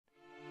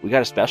we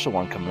got a special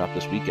one coming up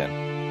this weekend.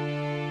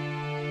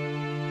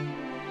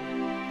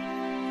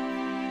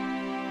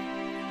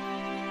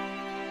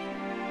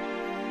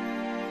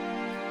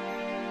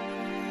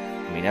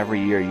 I mean,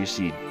 every year you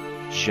see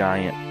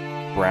giant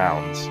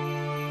browns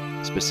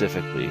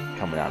specifically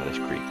coming out of this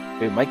creek.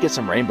 We might get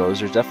some rainbows.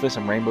 There's definitely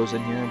some rainbows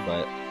in here,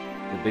 but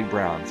the big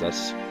browns,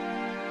 that's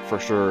for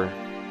sure,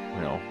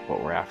 you know,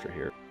 what we're after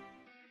here.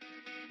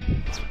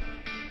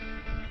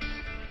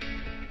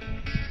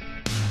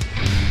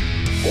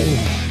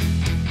 Oh.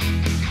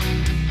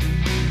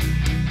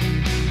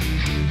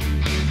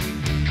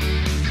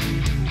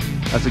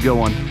 That's a good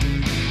one.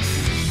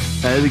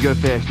 That is a good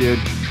fish, dude.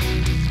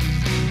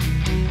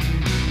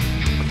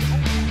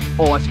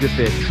 Oh, that's a good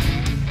fish.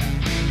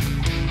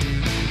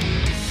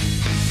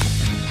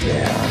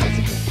 Yeah, that's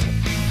a good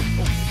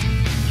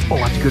fish. Oh,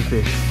 that's a good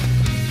fish.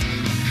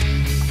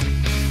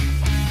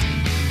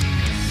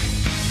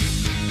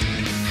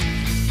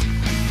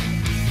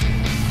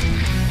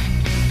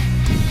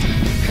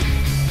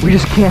 We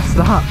just can't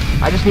stop.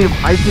 I just need a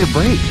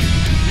break.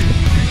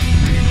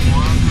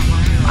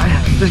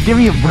 Just give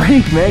me a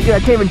break, man. Dude, I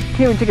can't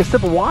even take a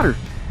sip of water.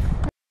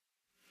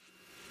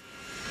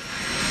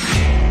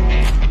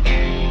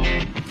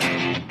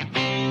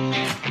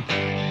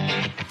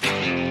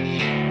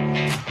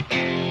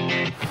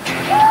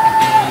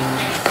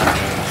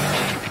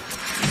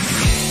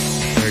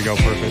 There you go,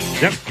 perfect.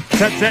 Yep,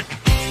 set.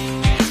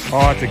 Oh,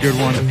 that's a good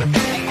one.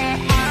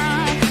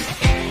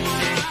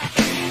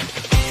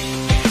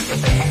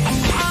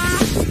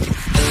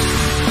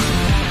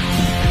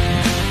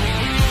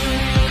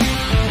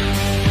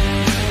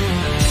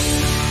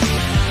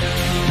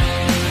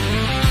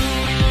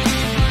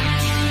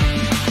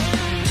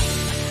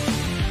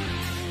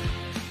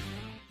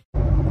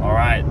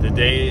 The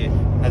day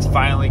has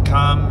finally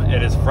come.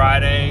 It is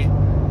Friday.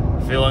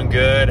 Feeling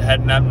good.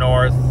 Heading up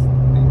north.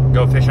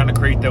 Go fish on a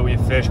creek that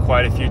we've fished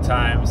quite a few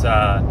times.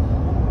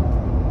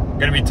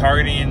 Gonna be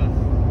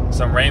targeting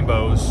some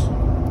rainbows.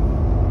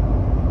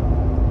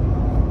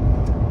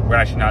 We're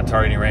actually not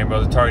targeting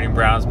rainbows, we're targeting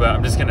browns, but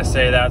I'm just gonna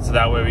say that so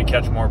that way we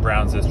catch more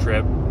browns this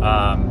trip.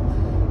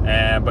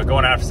 But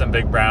going after some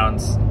big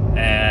browns,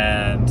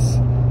 and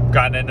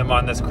gotten into them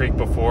on this creek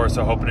before,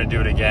 so hoping to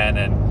do it again.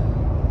 And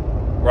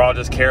we're all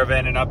just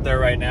caravanning up there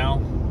right now,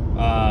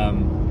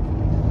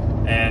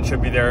 and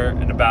should be there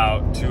in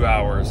about 2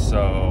 hours,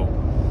 so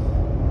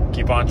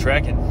keep on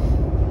trekking.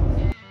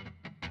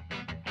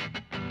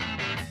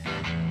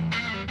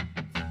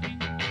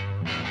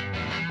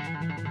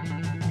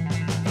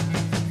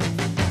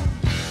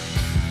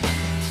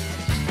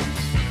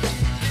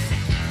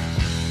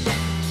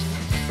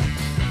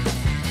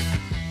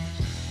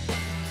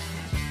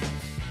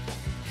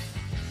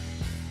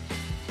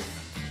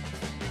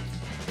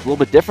 A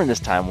little bit different this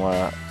time.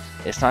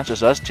 It's not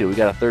just us two. We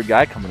got a third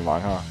guy coming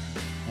along, huh?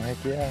 Heck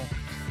yeah.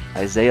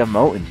 Isaiah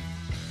Moten,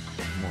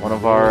 one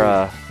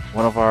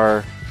of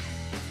our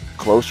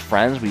close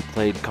friends. We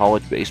played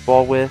college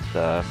baseball with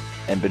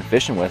and been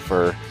fishing with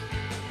for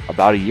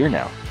about a year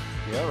now.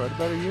 Yeah, right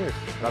about a year.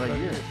 About a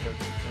year.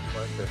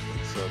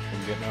 So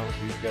been getting out with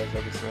these guys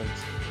ever since.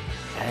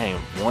 Dang,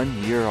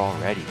 1 year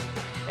already,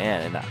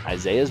 man. And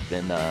Isaiah's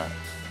been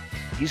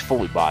he's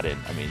fully bought in.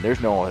 I mean, there's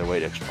no other way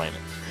to explain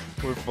it.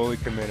 We're fully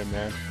committed,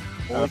 man.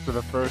 For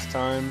the first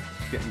time,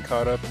 getting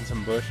caught up in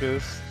some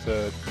bushes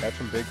to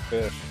catching big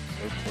fish.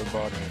 We're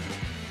bought in.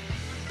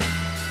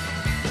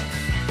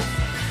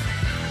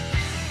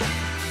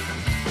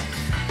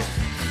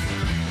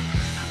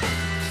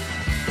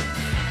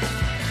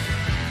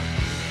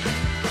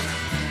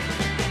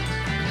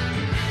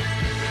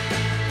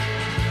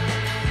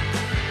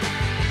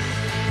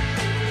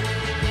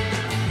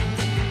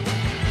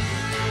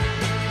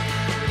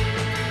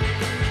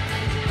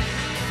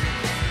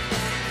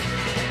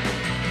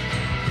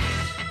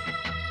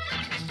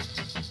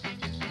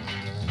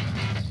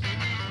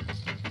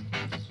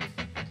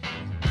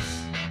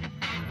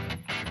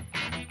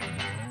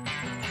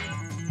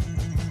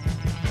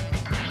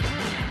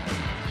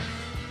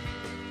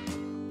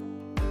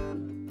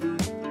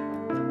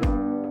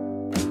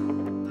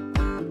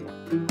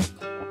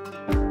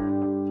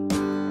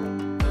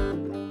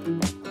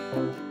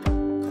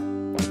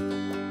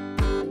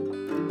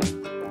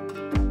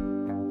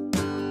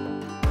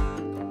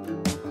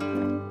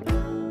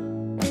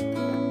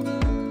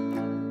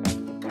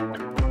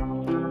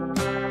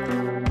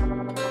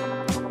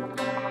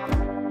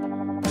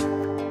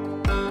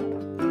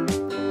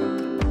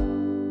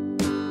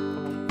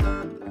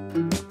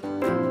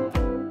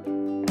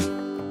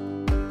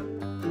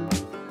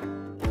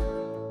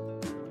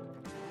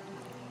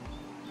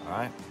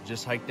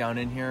 Just hiked down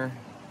in here,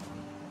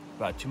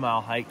 about a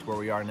 2-mile hike to where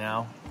we are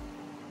now.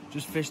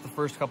 Just fished the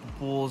first couple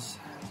pools,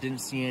 didn't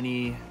see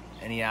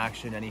any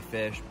action, any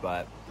fish,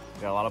 but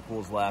we got a lot of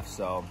pools left,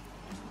 so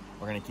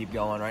we're gonna keep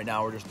going. Right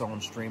now we're just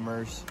throwing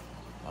streamers,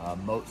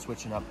 Moat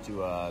switching up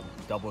to a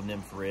double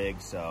nymph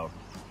rig, so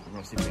we're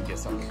gonna see if we can get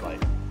something to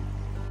bite.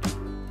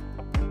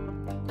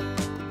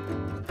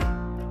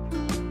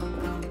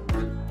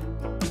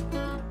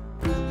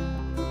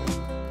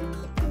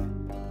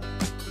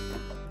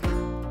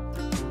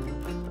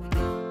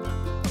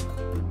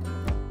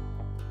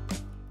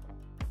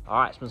 All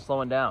right, it's been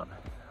slowing down.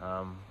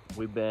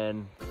 We've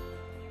been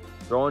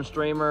throwing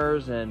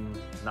streamers and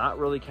not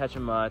really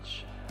catching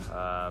much.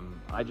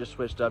 I just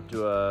switched up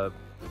to a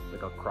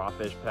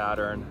crawfish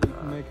pattern.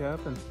 Make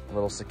happen. A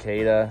little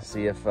cicada,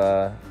 see if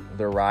they're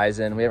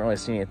rising. We haven't really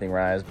seen anything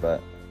rise,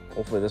 but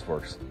hopefully this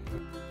works.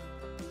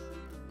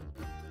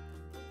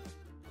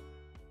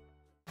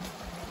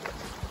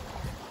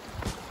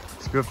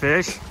 It's a good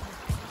fish.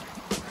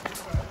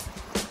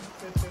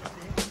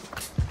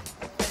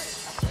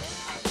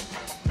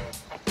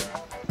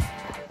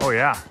 Oh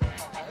yeah,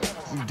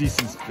 some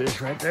decent fish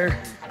right there.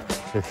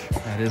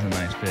 That is a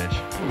nice fish.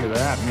 Look at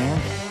that,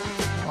 man.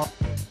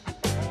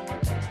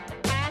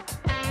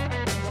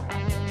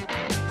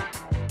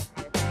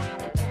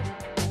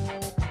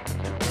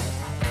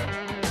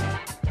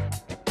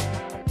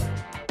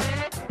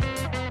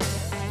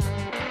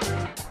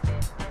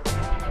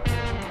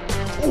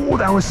 Oh,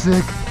 that was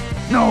sick.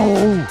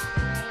 No.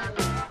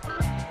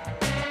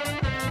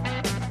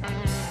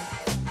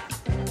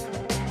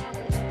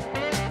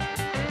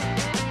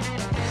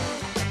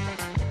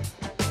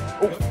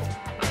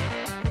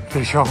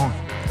 Fish on.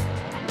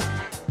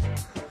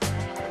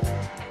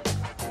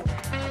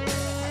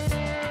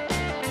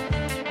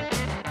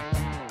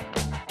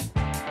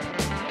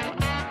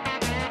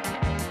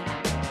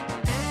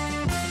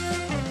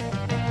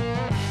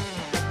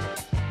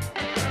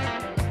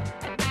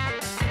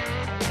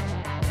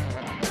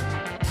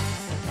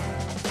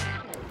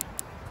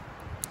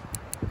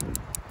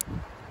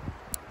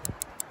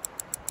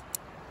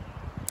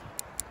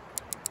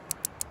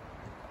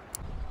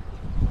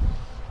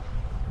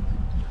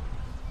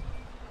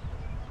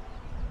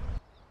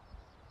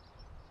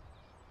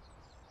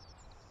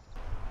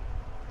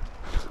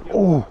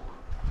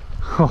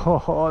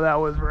 Oh, oh, that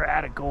was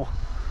radical.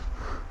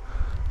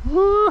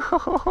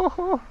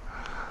 That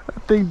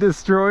thing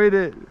destroyed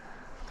it.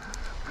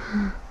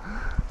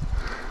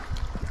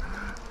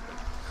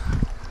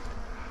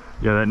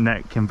 Yeah, that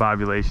neck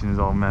confabulation is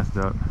all messed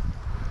up.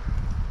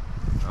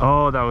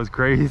 Oh, that was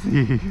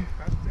crazy.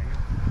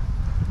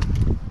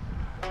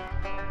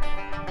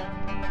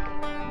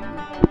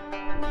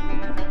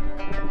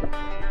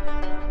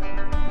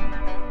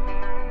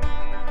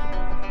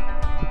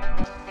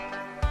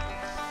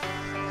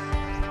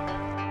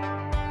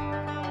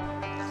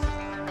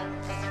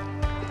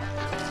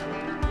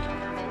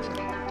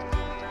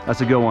 That's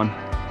a good one.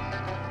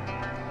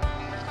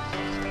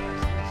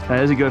 That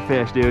is a good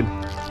fish, dude.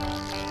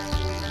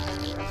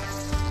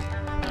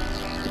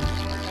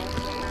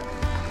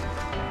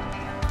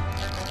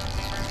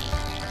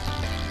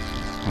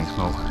 Thanks,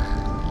 Mo.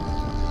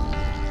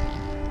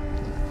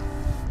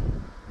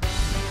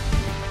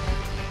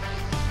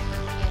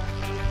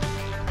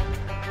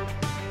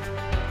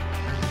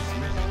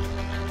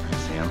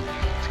 See him.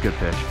 It's a good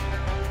fish.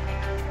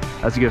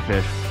 That's a good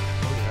fish.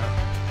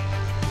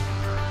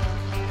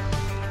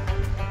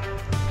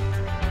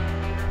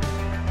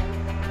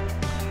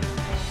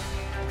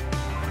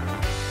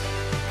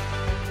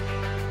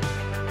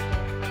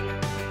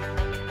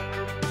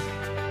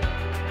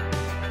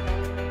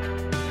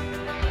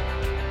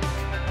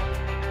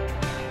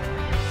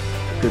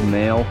 Good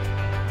male.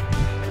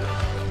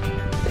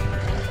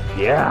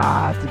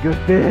 Yeah, it's a good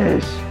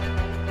fish.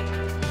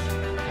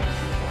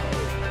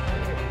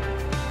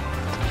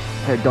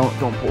 Hey, don't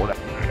pull that.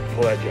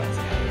 Pull that,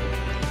 Johnson.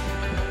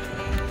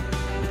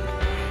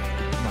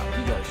 No,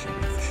 you guys should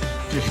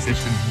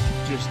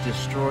just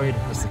destroyed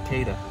a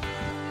cicada.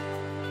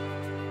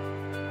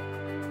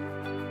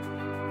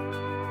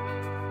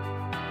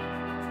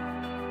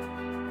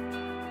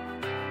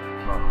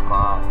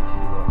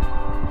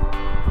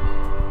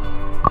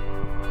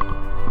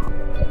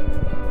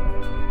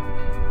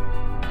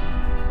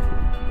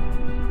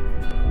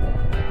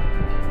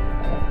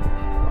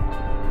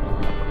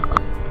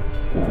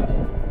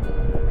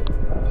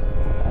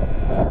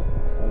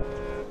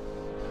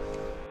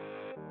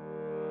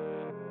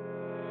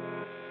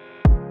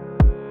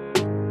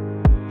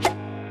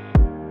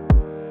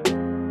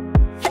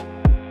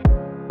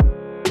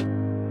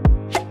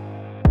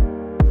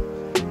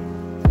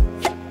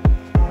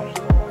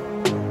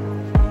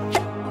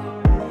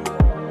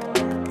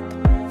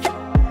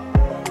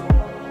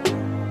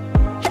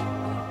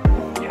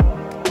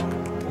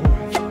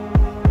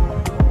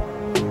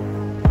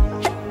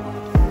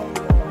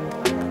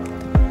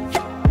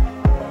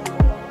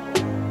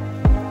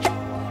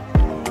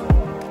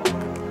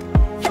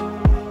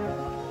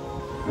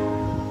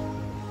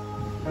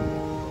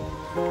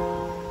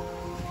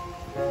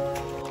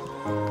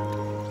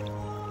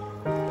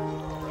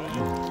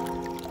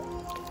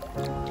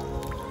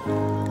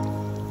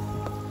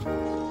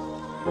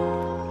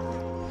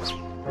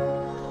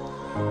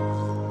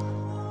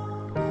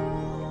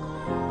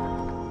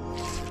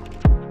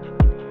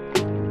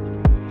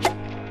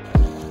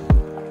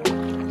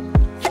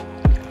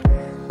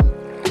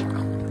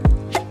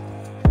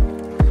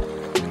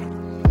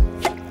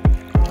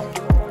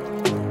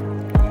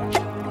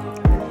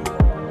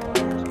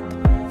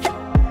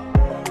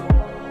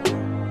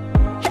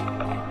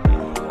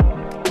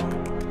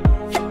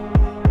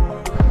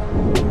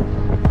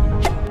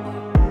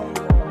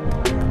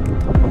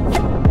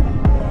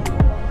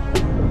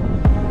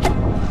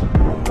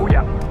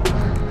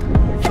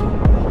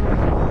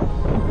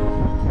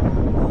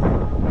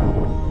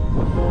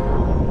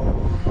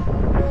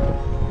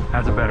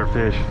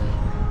 fish.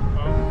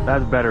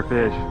 That's better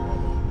fish.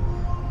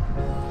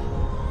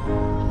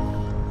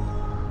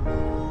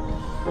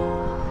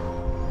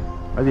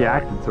 Why is he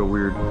acting so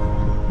weird?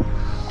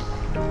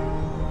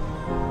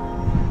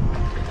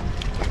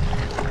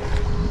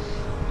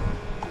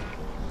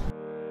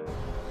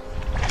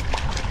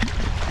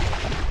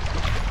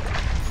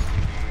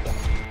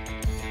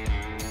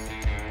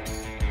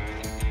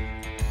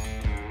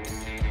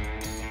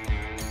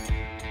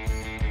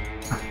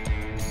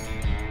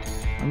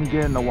 Let me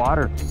get in the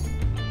water.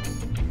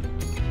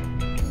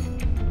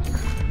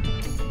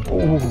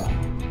 Oh.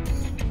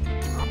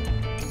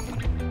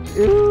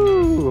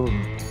 Ew.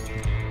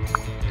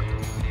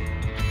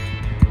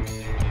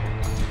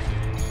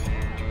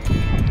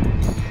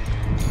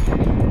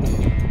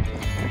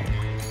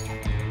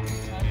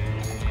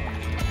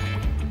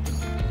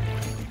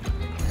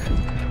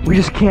 We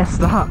just can't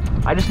stop.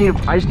 I just need a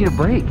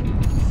break.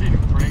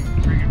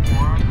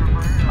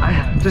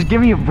 Just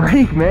give me a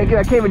break, man.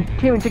 I can't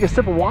even take a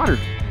sip of water.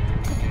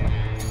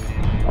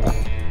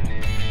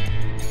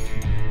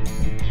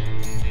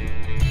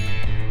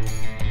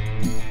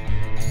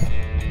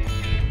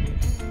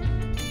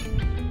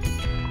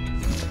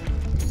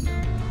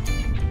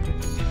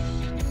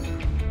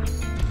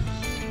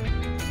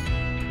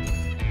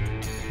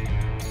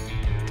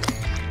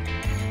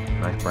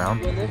 Nice brown.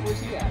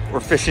 We're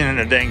fishing in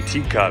a dang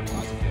teacup.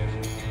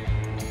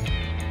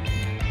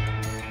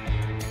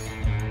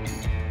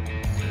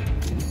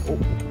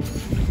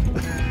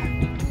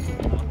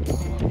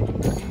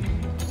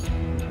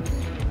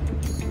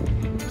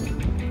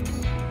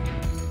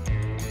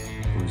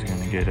 Who's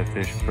gonna get a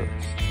fish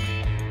first?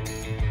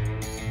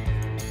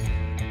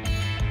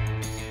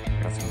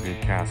 Got some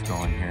good casts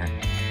going here.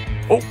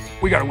 Oh,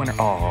 we got a winner.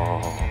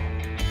 Oh,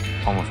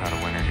 almost had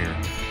a winner here.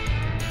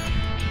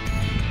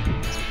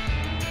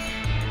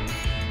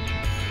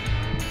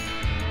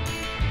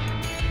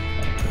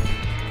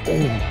 Oh.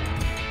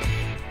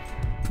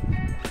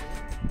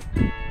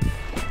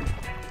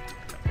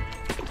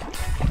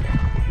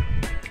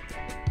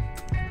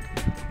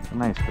 A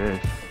nice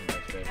fish.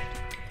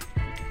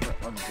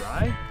 On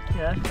dry?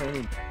 Yeah, that's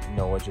clean.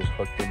 Noah just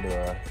hooked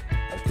into a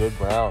good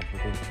brown.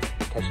 We've been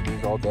catching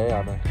these all day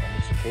on the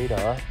cicada,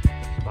 huh?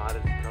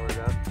 Spotted and colored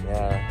up.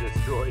 Yeah.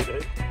 Destroyed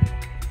it.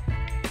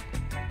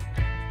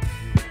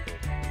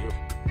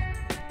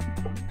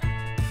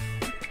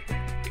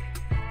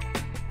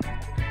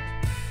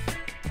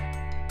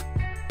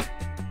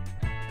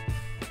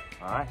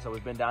 Alright, so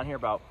we've been down here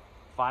about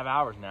 5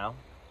 hours now,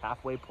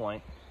 halfway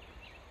point.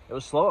 It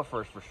was slow at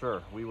first for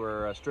sure. We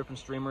were stripping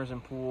streamers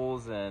and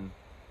pools and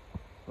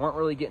weren't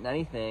really getting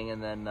anything,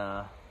 and then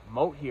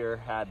Moat here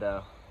had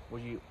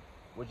what'd you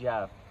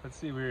have? Let's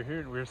see, we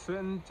were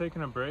sitting,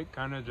 taking a break,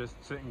 kind of just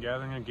sitting,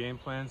 gathering a game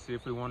plan, see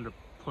if we wanted to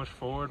push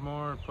forward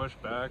more, push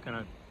back, and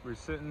we were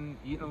sitting,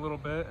 eating a little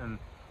bit, and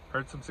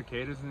heard some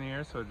cicadas in the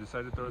air, so I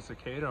decided to throw a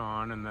cicada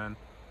on, and then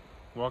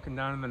walking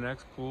down to the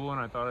next pool, and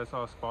I thought I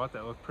saw a spot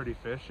that looked pretty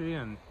fishy,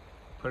 and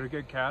put a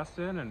good cast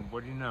in, and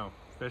what do you know?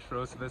 Fish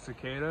rose to the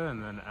cicada,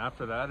 and then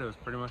after that, it was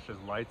pretty much just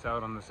lights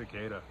out on the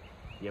cicada.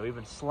 Yeah, we've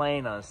been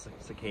slaying on a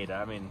cicada.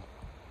 I mean,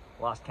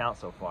 lost count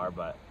so far,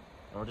 but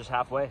and we're just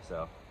halfway,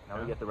 so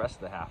now we get the rest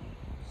of the half.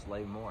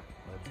 Slay more.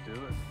 Let's do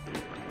it.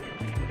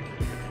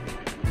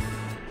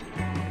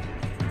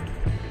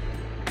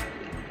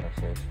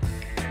 That's it.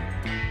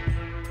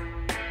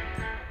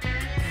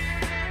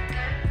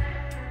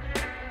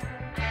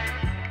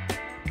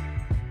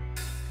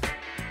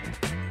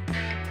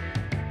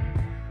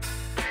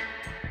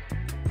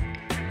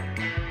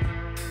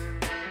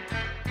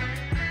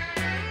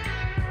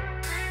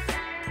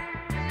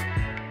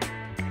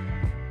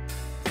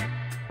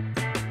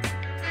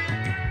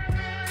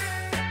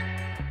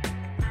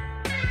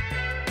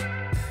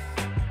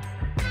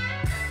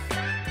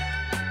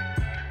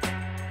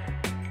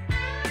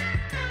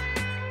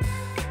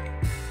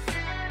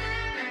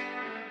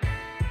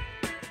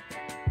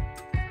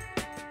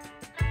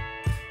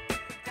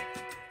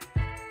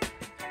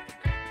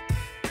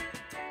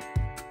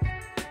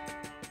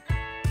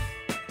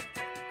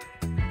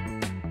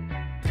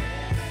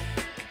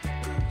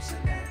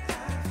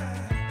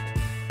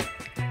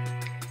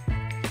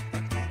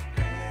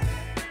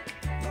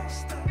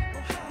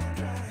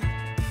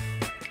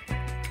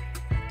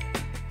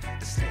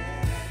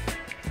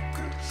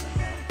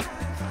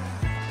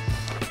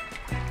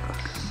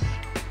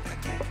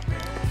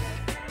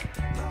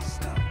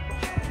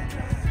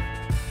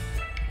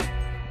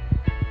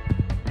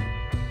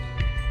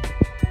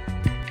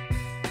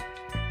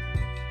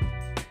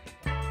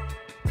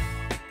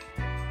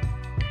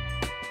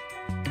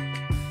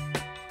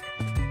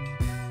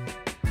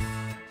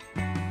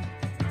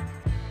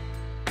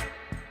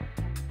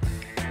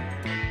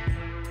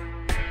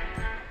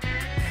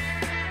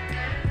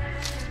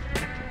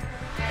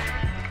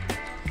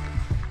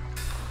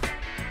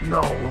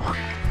 No.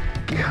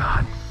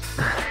 God.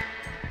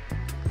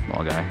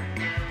 Small guy.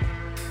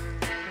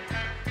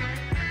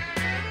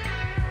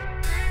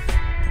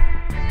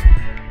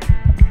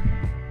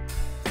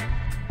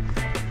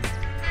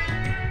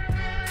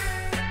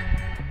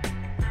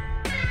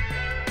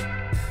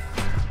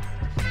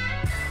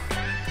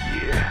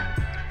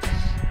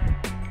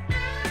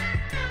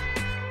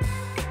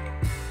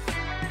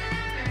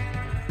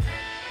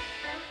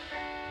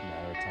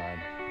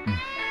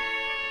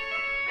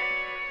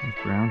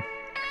 Brown.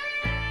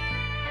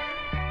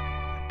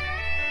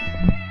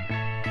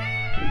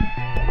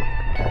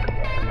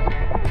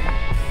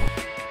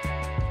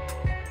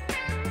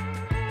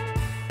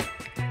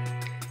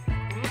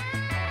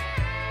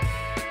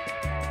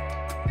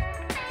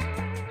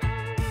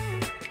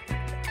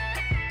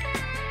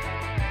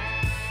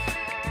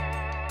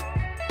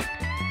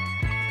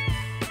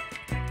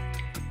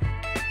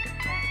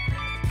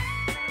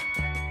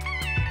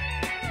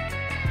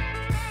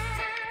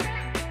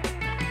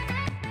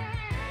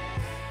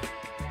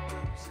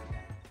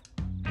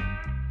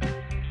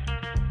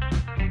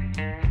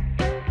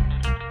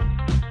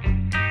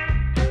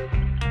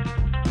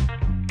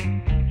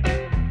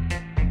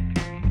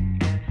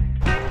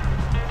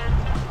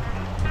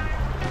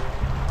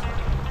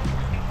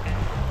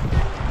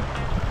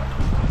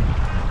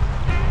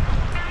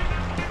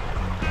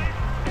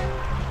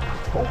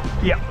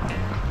 Yep.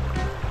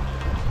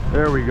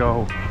 There we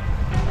go.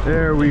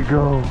 There we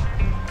go.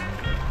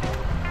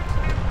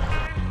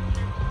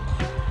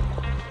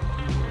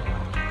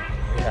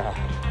 Yeah.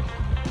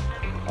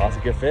 Oh, that's a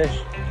good fish.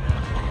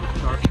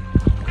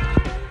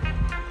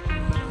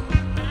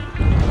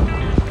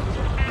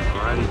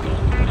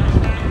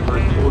 Alrighty.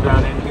 First pull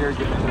down in here,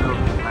 getting into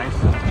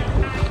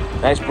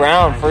a Nice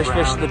brown. First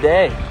brown. fish of the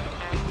day.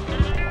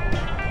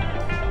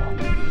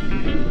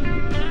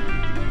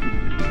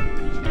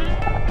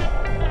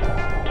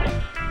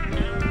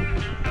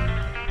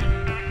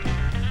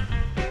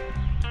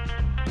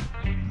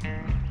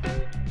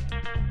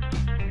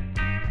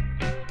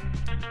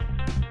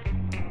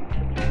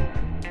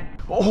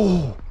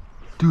 Oh,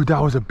 dude, that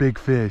was a big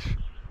fish.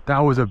 That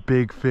was a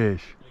big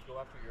fish. Did they go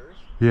after yours?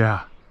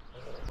 Yeah.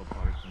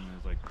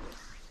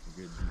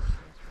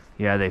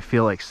 Yeah, they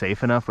feel like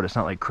safe enough, but it's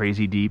not like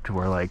crazy deep to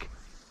where like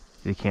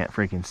you can't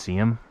freaking see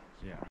them.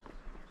 Yeah.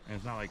 And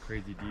it's not like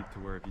crazy deep to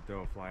where if you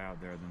throw a fly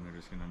out there, then they're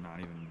just gonna not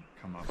even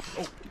come up.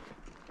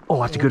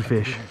 Oh, that's a good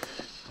fish.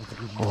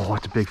 Oh,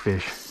 that's a big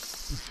fish.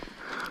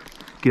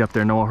 Get up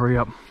there, Noah, hurry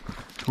up.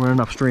 We're running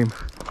upstream.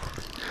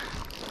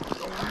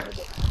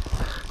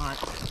 Alright,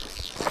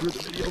 screw the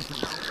video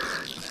for now.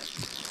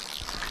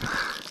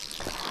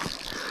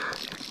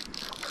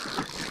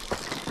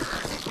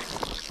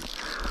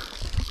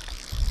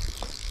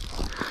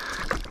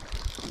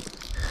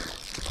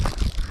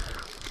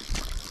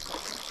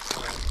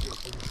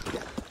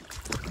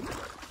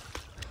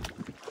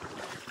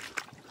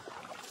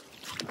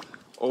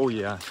 Oh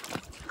yeah.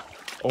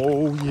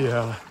 Oh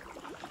yeah.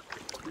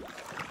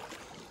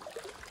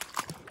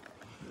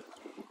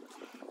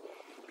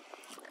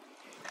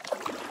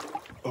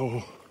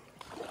 Oh.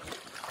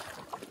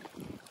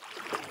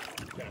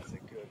 That's a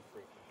good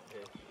freaking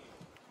fish.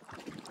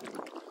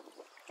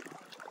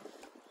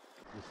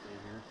 You stay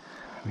here.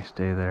 Let me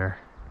stay there.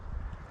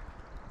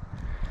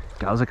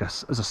 That was like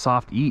it was a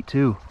soft eat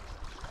too.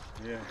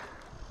 Yeah.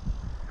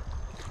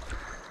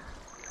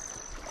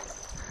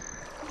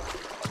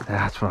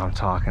 That's what I'm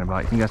talking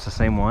about. You think that's the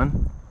same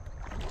one?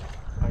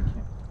 I can't.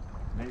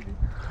 Maybe.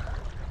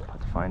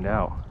 About to find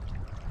out.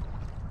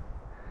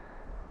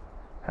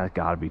 That's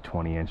gotta be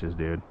 20 inches,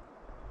 dude.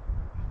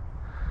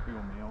 Big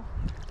old male.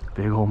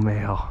 Big old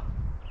male.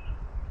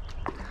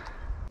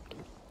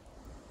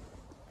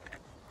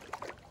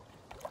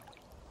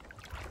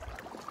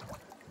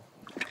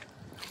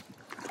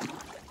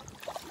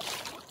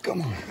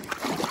 Come on.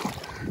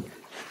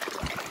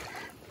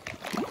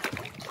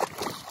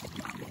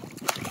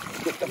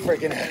 Get the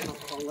friggin'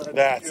 head.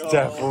 That's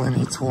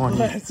definitely 20.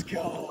 Let's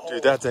go.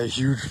 Dude, that's a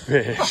huge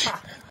fish.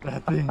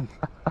 That thing.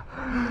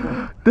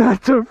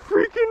 That's a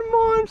freaking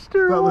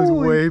monster. That was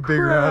Holy way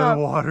bigger out of crap.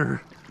 the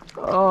water.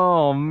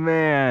 Oh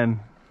man.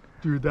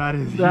 Dude, that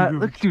is That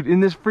huge. look, dude, in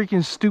this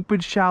freaking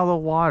stupid shallow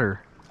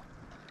water.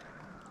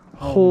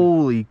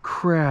 Holy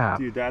crap.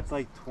 Dude, that's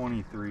like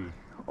 23.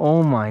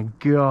 Oh my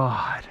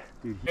god.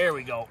 Dude, There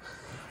we go.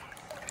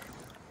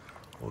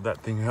 hold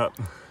that thing up.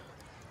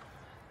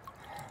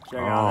 Check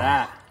out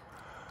that.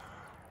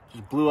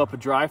 Just blew up a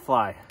dry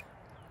fly.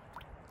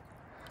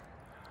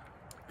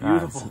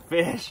 Beautiful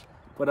fish.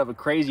 Put up a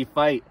crazy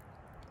fight.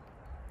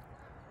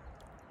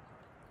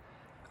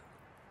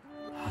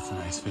 That's a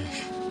nice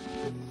fish.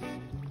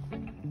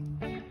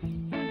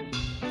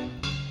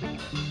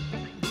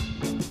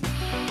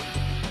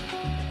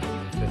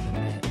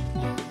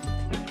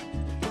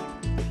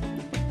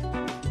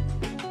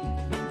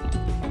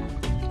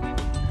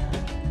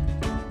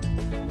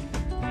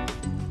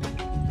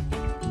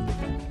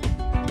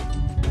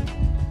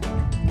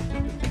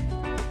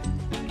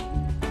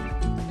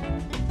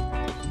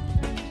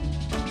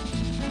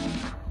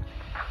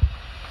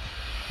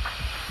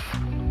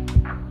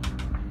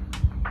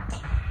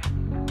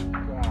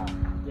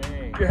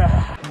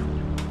 Yeah.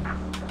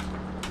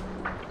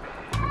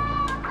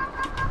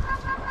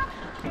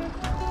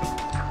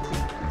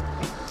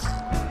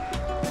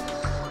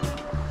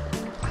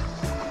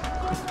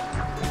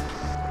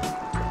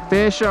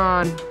 Fish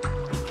on.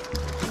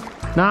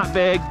 Not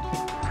big.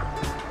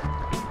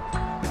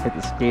 Hit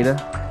the skater.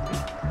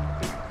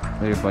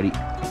 Later, buddy.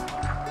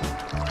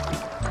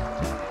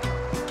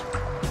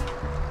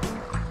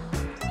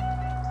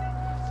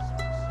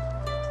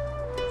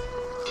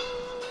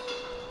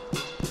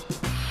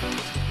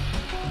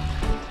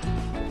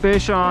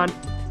 Fish on.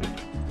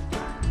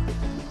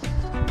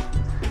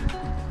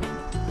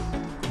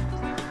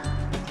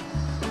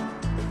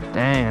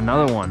 Dang,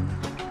 another one.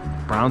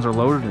 Browns are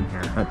loaded in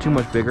here. Not too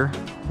much bigger.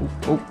 Oh,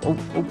 oh, oh,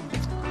 oh.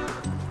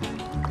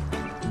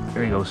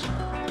 There he goes.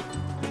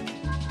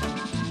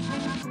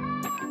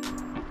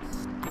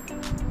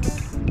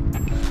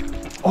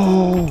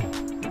 Oh!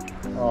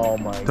 Oh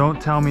my.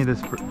 Don't tell me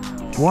this.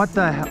 What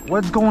the hell?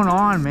 What's going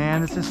on, man?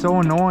 This is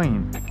so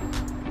annoying.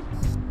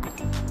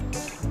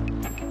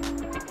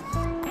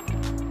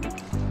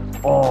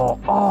 Oh,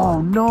 oh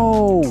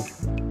no!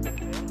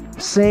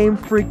 Same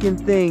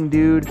freaking thing,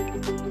 dude.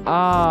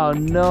 Oh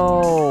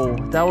no,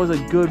 that was a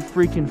good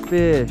freaking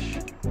fish.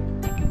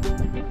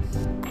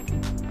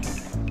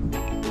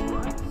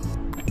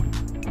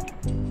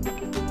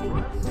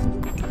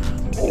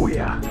 Oh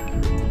yeah.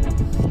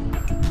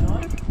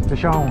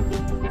 Fish on.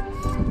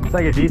 It's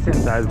like a decent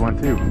sized one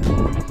too.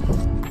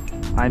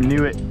 I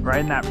knew it right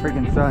in that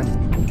freaking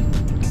sun.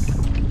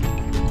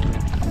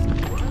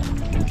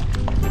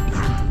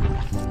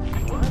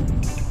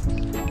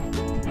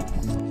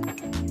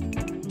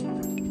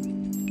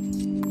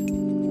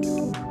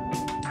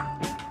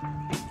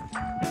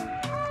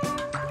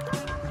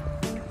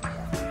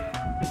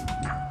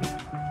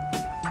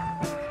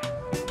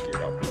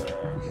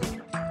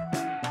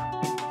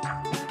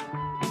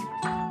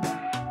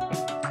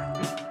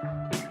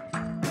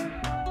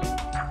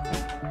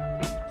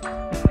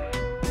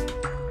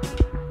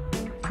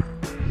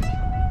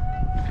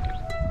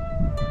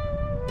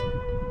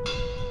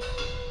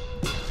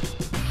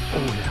 Oh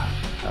yeah,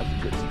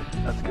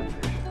 that's a good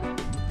fish.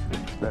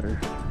 It's better.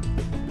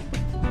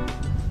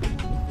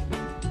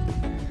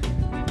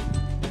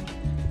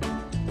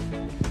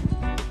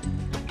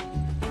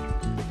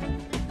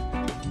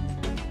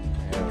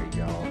 There we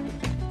go.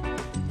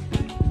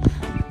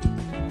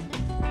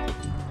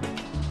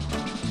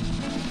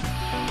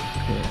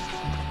 Pissed.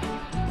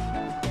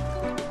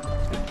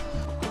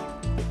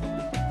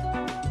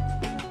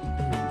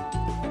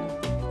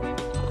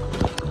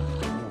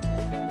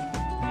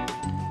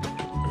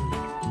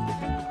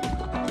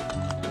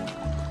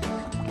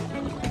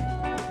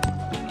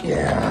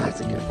 Yeah,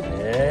 that's a good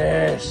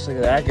fish. Look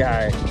at that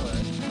guy.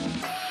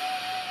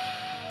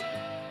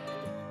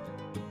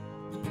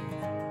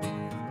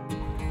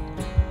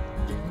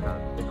 Got a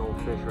big old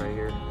fish right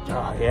here.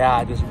 Oh yeah,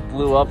 I just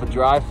blew up a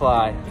dry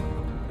fly.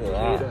 Look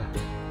at that.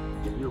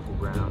 Beautiful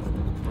brown.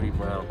 Pretty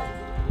brown.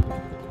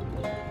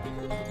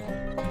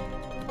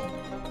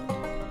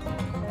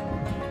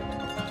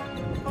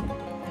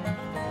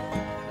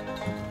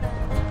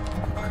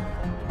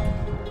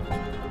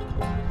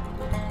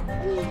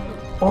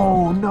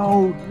 Oh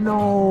no,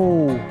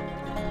 no!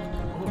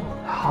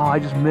 Oh, I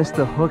just missed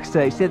the hook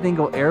set. You see that thing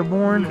go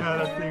airborne? Yeah,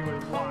 that thing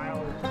was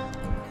wild.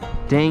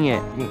 Dang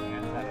it.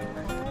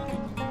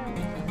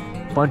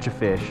 Bunch of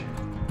fish.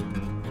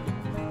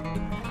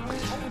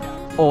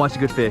 Oh, that's a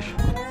good fish.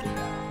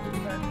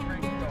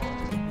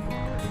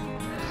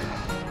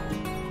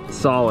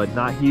 Solid,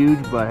 not huge,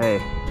 but hey,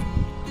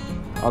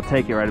 I'll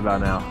take it right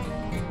about now.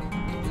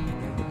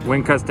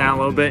 Wind cuts down a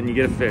little bit and you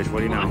get a fish. What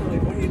do you know?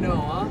 What do you know,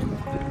 huh?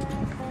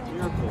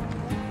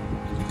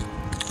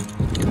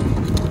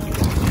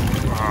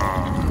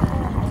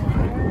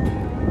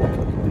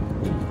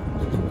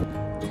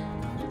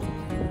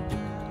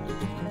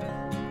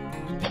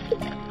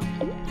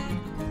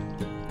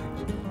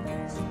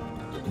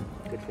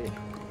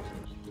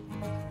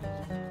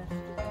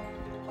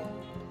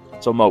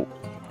 So Mo,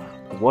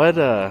 what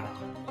do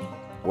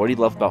you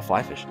love about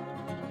fly fishing?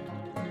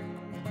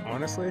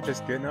 Honestly,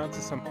 just getting out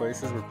to some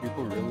places where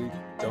people really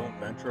don't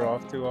venture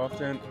off too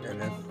often,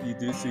 and if you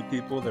do see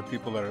people, they're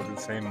people that are of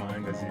the same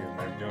mind as you, and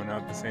they're doing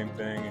out the same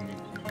thing, and you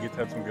get to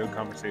have some good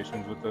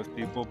conversations with those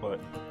people, but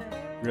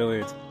really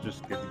it's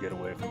just good to get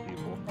away from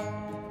people.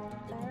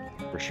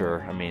 For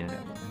sure. I mean,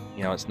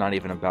 you know, it's not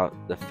even about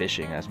the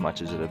fishing as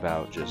much as it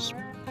about just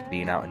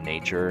being out in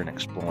nature and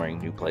exploring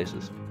new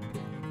places.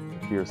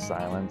 Hear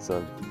silence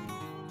of,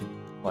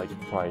 like you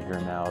probably hear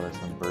now, there's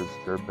some birds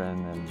chirping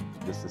and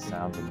just the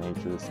sounds of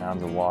nature, the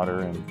sounds of water,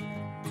 and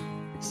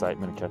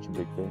excitement of catching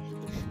big fish.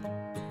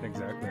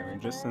 Exactly. I mean,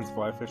 just since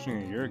fly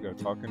fishing a year ago,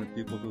 talking to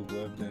people who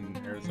lived in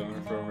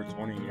Arizona for over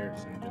 20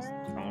 years and just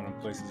telling them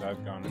places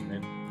I've gone and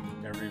they've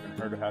never even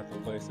heard of half the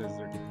places.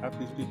 Half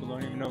these people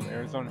don't even know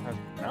Arizona has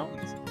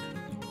mountains.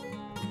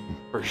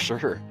 For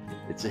sure.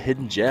 It's a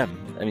hidden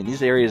gem. I mean,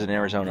 these areas in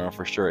Arizona are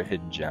for sure a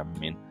hidden gem. I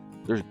mean,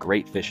 there's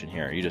great fish in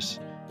here. You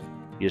just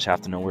have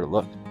to know where to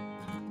look.